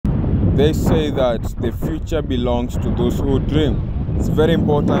They say that the future belongs to those who dream. It's very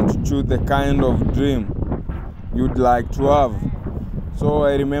important to choose the kind of dream you'd like to have. So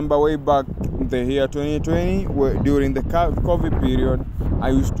I remember way back in the year 2020, during the COVID period, I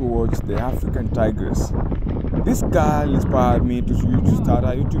used to watch the African Tigress. This girl inspired me to start a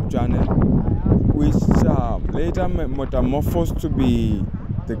YouTube channel, which later metamorphosed to be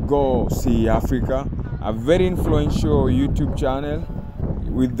the GoSeeAfrica, a very influential YouTube channel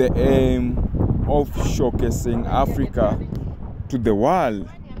with the aim of showcasing Africa to the world.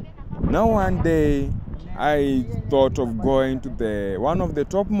 Now one day, I thought of going to one of the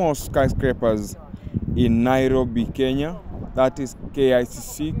topmost skyscrapers in Nairobi, Kenya. That is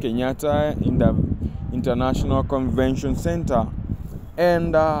KICC, Kenyatta International Convention Center.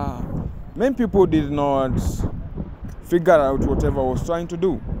 And many people did not figure out whatever I was trying to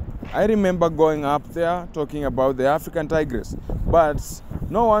do. I remember going up there talking about the African Tigress, but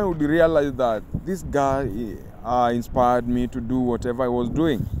no one would realize that this guy inspired me to do whatever I was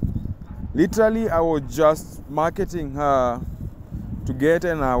doing. Literally, I was just marketing her to get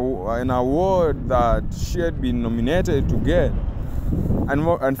an award that she had been nominated to get. And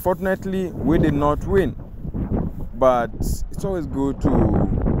unfortunately, we did not win. But it's always good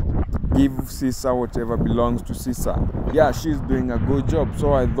to give Caesar whatever belongs to Caesar. Yeah, she's doing a good job,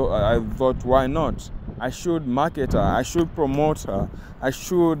 so I thought, why not? I should market her, I should promote her, I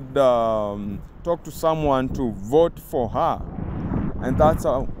should talk to someone to vote for her. And that's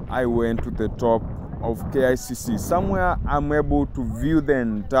how I went to the top of KICC. Somewhere I'm able to view the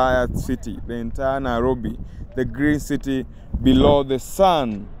entire city, the entire Nairobi, the green city below the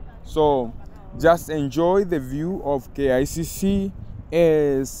sun. So just enjoy the view of KICC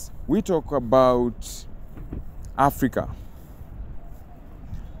as we talk about Africa.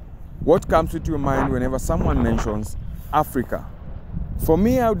 What comes to your mind whenever someone mentions Africa? For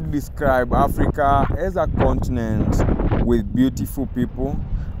me, I would describe Africa as a continent with beautiful people,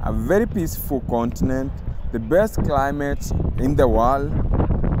 a very peaceful continent, the best climate in the world.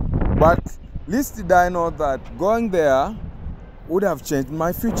 But least did I know that going there would have changed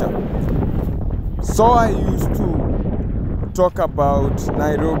my future. So I used to talk about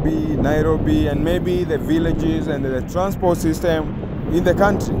Nairobi, and maybe the villages and the transport system in the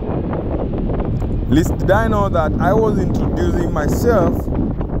country. Least did I know that I was introducing myself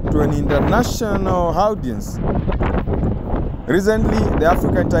to an international audience. Recently, the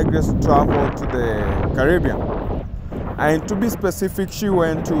African Tigress traveled to the Caribbean. And to be specific, she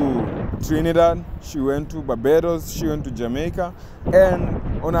went to Trinidad, she went to Barbados, she went to Jamaica.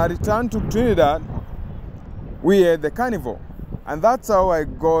 And on our return to Trinidad, we had the carnival. And that's how I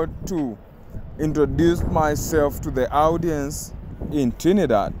got to introduce myself to the audience in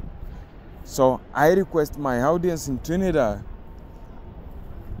Trinidad. So I request my audience in Trinidad,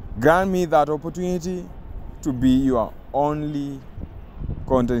 grant me that opportunity to be your only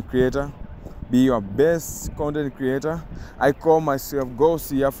content creator, be your best content creator. I call myself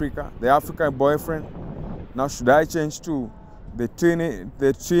GoSeeAfrica, the African boyfriend. Now should I change to the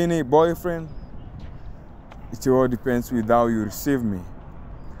Trini boyfriend? It all depends with how you receive me.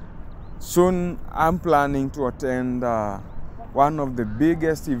 Soon I'm planning to attend one of the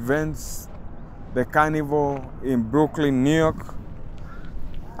biggest events, the Carnival in Brooklyn, New York.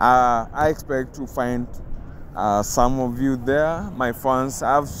 I expect to find some of you there. My fans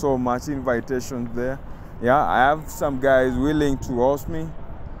have so much invitations there. Yeah, I have some guys willing to host me.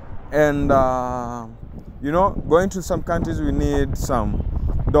 And you know, going to some countries we need some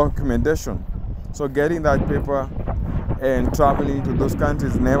documentation. So getting that paper and traveling to those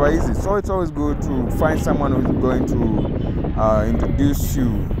countries is never easy. So it's always good to find someone who's going to introduce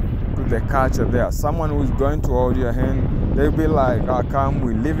you to the culture there. Someone who's going to hold your hand. They'll be like, come,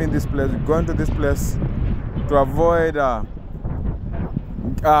 we live in this place, we're going to this place, to avoid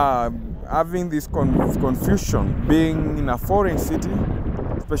having this confusion, being in a foreign city,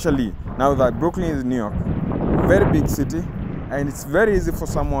 especially now that Brooklyn is New York, very big city, and it's very easy for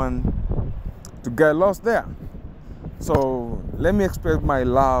someone to get lost there. So let me express my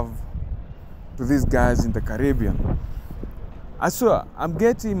love to these guys in the Caribbean. I swear, I'm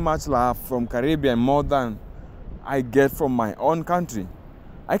getting much love from Caribbean more than I get from my own country.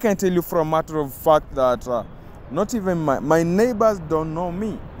 I can tell you from a matter of fact that not even my neighbors don't know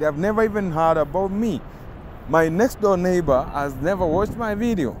me. They have never even heard about me. My next door neighbor has never watched my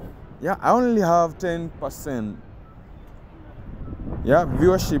video. Yeah, I only have 10%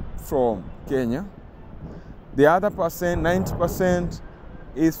 viewership from Kenya. The other percent, 90%,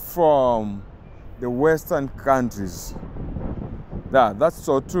 is from the Western countries. That's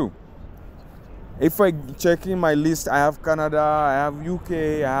so true. If I check in my list, I have Canada, I have UK,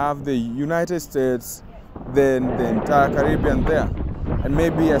 I have the United States, then the entire Caribbean there, and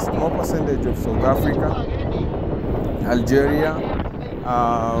maybe a small percentage of South Africa, Algeria,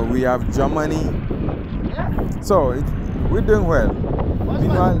 we have Germany. So we're doing well.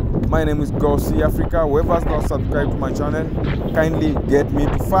 Meanwhile, my name is GoSeeAfrica. Whoever's not subscribed to my channel, kindly get me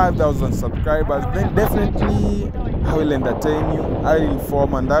to 5,000 subscribers. Then definitely I will entertain you, I will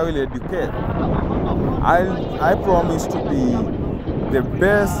inform, and I will educate. I promise to be the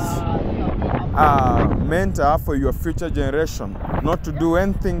best mentor for your future generation, not to do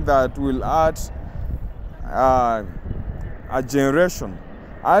anything that will add a generation.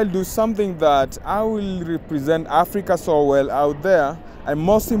 I'll do something that I will represent Africa so well out there, and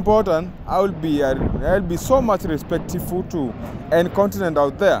most important, I'll be so much respectful to any continent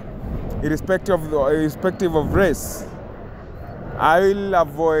out there, irrespective of race. I will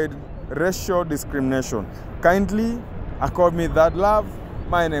avoid racial discrimination. Kindly accord me that love.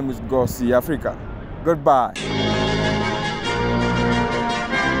 My name is GoSeeAfrica. Goodbye.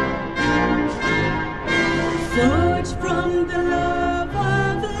 Forged from the love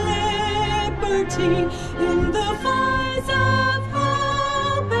of liberty.